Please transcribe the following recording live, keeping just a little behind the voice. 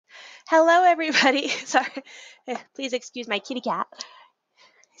Hello, everybody. Sorry. Please excuse my kitty cat.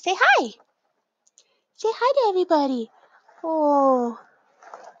 Say hi. Say hi to everybody. Oh,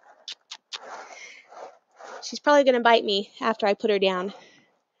 she's probably going to bite me after I put her down.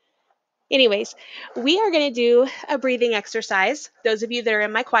 Anyways, we are going to do a breathing exercise. Those of you that are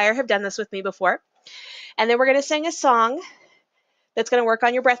in my choir have done this with me before. And then we're going to sing a song that's going to work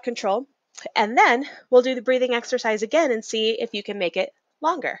on your breath control. And then we'll do the breathing exercise again and see if you can make it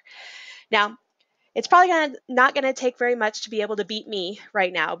longer. Now, it's probably not going to take very much to be able to beat me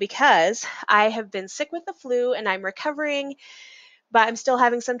right now because I have been sick with the flu and I'm recovering, but I'm still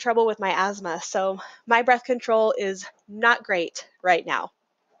having some trouble with my asthma. So my breath control is not great right now.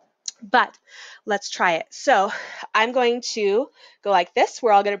 But let's try it. So I'm going to go like this.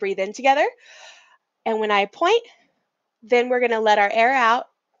 We're all going to breathe in together. And when I point, then we're going to let our air out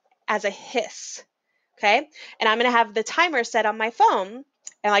as a hiss. Okay? And I'm going to have the timer set on my phone.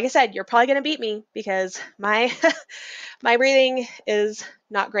 And like I said, you're probably going to beat me because my my breathing is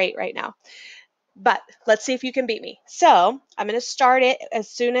not great right now. But let's see if you can beat me. So I'm going to start it as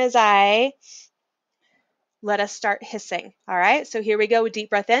soon as I let us start hissing. All right, so here we go with deep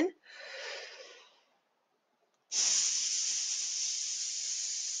breath in.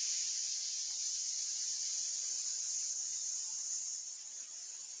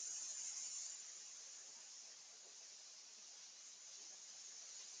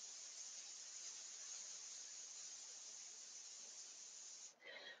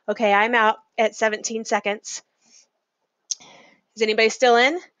 Okay, I'm out at 17 seconds. Is anybody still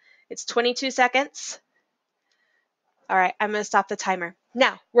in? It's 22 seconds. All right, I'm going to stop the timer.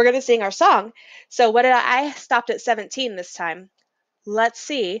 Now, we're going to sing our song. So what did I stopped at 17 this time. Let's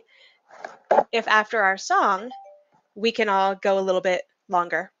see if after our song, we can all go a little bit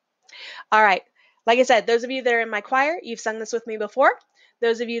longer. All right. Like I said, those of you that are in my choir, you've sung this with me before.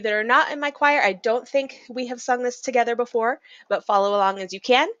 Those of you that are not in my choir, I don't think we have sung this together before, but follow along as you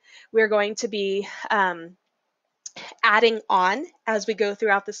can. We're going to be adding on as we go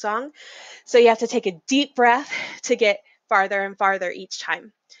throughout the song. So you have to take a deep breath to get farther and farther each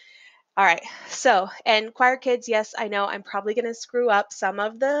time. All right. So, and choir kids, yes, I know I'm probably going to screw up some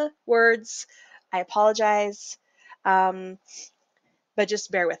of the words. I apologize, but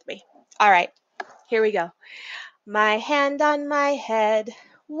just bear with me. All right. Here we go. My hand on my head,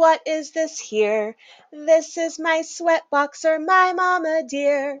 what is this here? This is my sweat boxer, my mama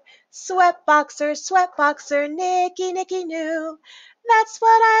dear. Sweat boxer, Nicky, Nicky Noo. That's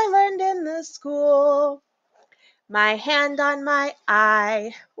what I learned in the school. My hand on my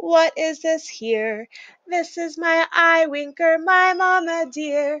eye, what is this here? This is my eye winker, my mama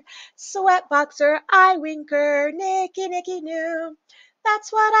dear. Sweat boxer, eye winker, Nicky, Nicky Noo.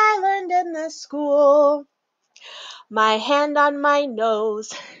 That's what I learned in the school. My hand on my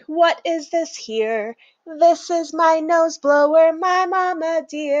nose, what is this here? This is my nose blower, my mama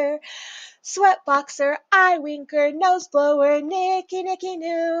dear. Sweat boxer, eye winker, nose blower, Nicky, Nicky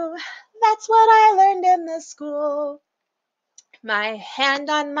Noo. That's what I learned in the school. My hand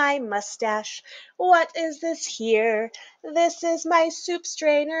on my mustache, what is this here? This is my soup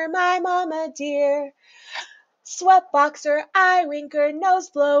strainer, my mama dear. Sweat boxer, eye winker,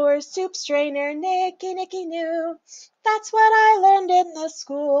 nose blower, soup strainer, Nicky, Nicky Noo. That's what I learned in the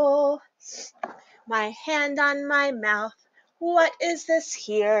school. My hand on my mouth, what is this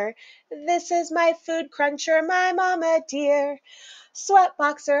here? This is my food cruncher, my mama dear. Sweat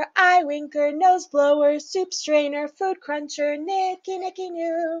boxer, eye winker, nose blower, soup strainer, food cruncher, Nicky, Nicky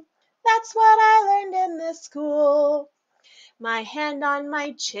Noo. That's what I learned in the school. My hand on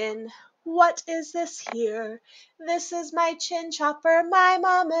my chin, what is this here? This is my chin chopper, my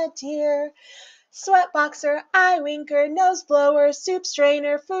mama dear. Sweat boxer, eye winker, nose blower, soup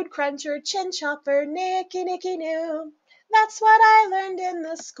strainer, food cruncher, chin chopper, Nicky, Nicky Noo. That's what I learned in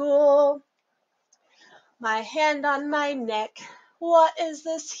the school. My hand on my neck, what is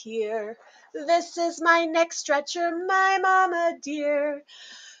this here? This is my neck stretcher, my mama dear.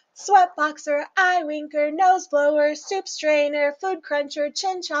 Sweat boxer, eye winker, nose blower, soup strainer, food cruncher,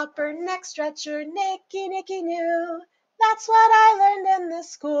 chin chopper, neck stretcher, Nicky, Nicky Noo. That's what I learned in the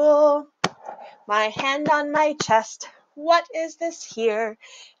school. My hand on my chest, what is this here?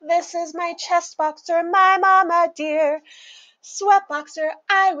 This is my chest boxer, my mama dear. Sweat boxer,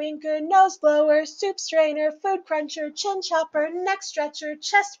 eye winker, nose blower, soup strainer, food cruncher, chin chopper, neck stretcher,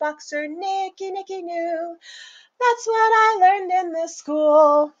 chest boxer, Nicky, Nicky Noo. That's what I learned in the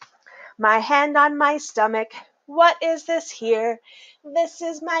school. My hand on my stomach, what is this here? This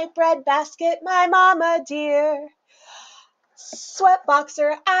is my bread basket, my mama dear. Sweat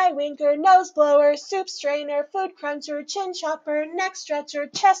boxer, eye winker, nose blower, soup strainer, food cruncher, chin chopper, neck stretcher,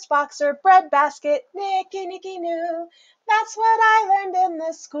 chest boxer, bread basket, nicky nicky noo. That's what I learned in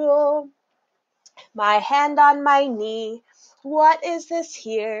this school. My hand on my knee. What is this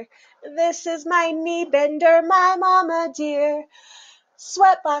here? This is my knee bender, my mama dear.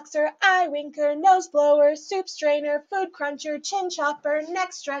 Sweat boxer, eye winker, nose blower, soup strainer, food cruncher, chin chopper,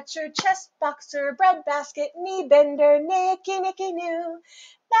 neck stretcher, chest boxer, bread basket, knee bender, nicky nicky noo.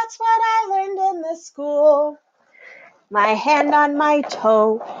 That's what I learned in the school. My hand on my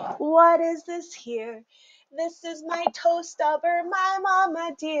toe. What is this here? This is my toe stubber, my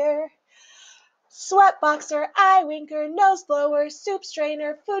mama dear. Sweat boxer, eye winker, nose blower, soup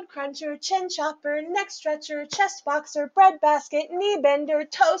strainer, food cruncher, chin chopper, neck stretcher, chest boxer, bread basket, knee bender,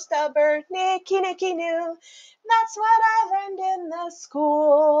 toe stubber, nicky nicky noo. That's what I learned in the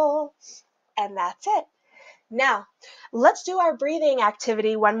school. And that's it. Now, let's do our breathing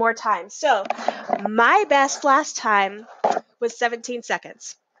activity one more time. So, my best last time was 17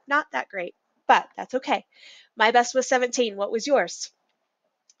 seconds. Not that great, but that's okay. My best was 17. What was yours?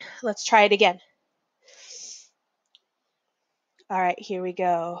 Let's try it again. All right, here we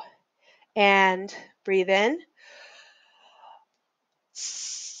go. And breathe in.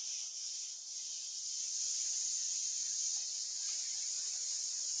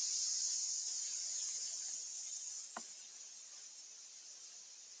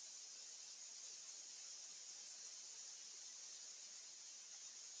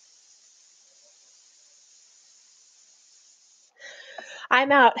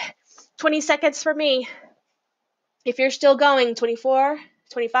 I'm out. 20 seconds for me. If you're still going, 24,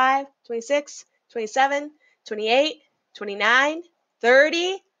 25, 26, 27, 28, 29,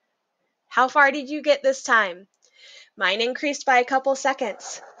 30. How far did you get this time? Mine increased by a couple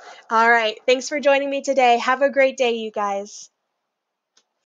seconds. All right. Thanks for joining me today. Have a great day, you guys.